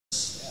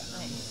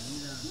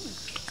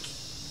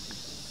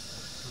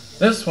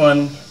This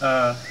one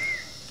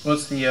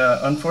was the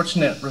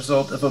unfortunate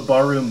result of a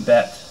barroom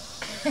bet.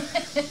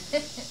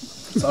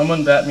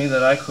 Someone bet me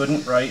that I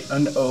couldn't write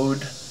an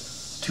ode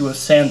to a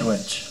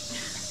sandwich.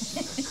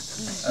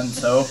 And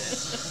so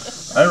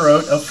I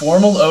wrote a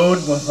formal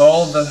ode with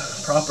all the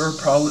proper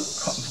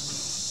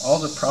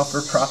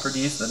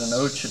properties that an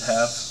ode should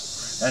have,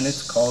 and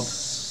it's called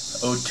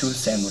Ode to a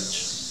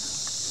Sandwich.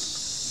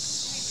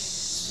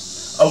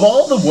 Of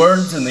all the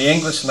words in the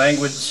English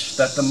language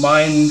that the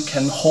mind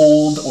can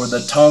hold or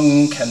the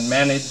tongue can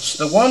manage,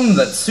 the one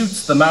that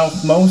suits the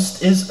mouth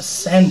most is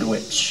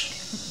sandwich.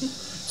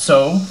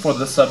 So, for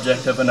the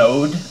subject of an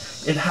ode,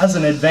 it has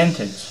an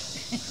advantage.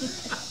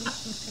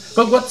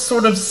 But what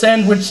sort of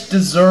sandwich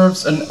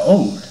deserves an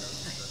ode?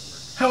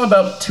 How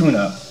about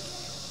tuna?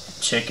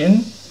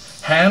 Chicken?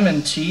 Ham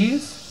and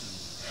cheese?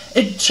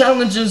 It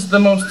challenges the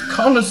most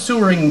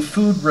connoisseuring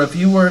food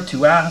reviewer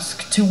to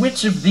ask, to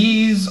which of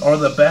these are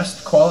the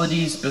best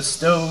qualities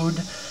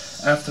bestowed?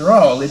 After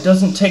all, it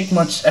doesn't take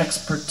much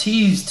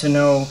expertise to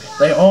know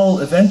they all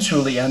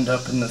eventually end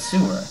up in the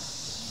sewer.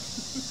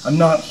 I'm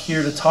not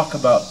here to talk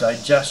about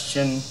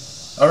digestion,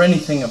 or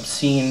anything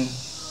obscene,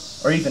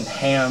 or even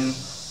ham,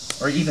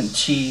 or even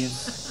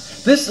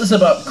cheese. This is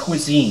about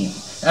cuisine,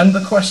 and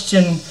the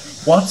question,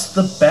 what's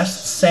the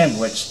best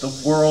sandwich the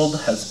world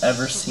has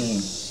ever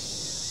seen?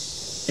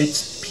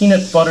 It's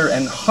peanut butter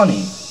and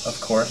honey, of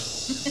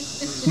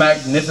course.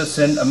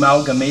 Magnificent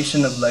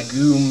amalgamation of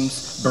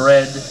legumes,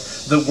 bread,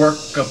 the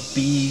work of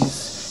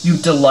bees. You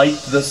delight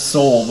the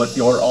soul with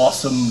your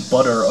awesome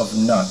butter of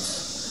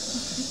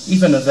nuts.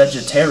 Even a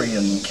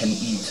vegetarian can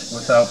eat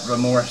without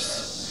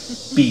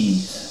remorse.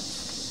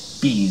 Bees.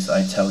 Bees,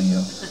 I tell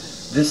you.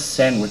 This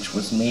sandwich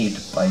was made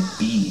by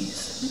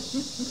bees.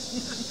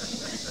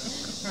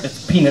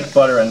 It's peanut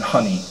butter and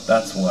honey,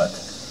 that's what.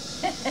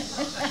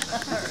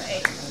 All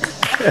right.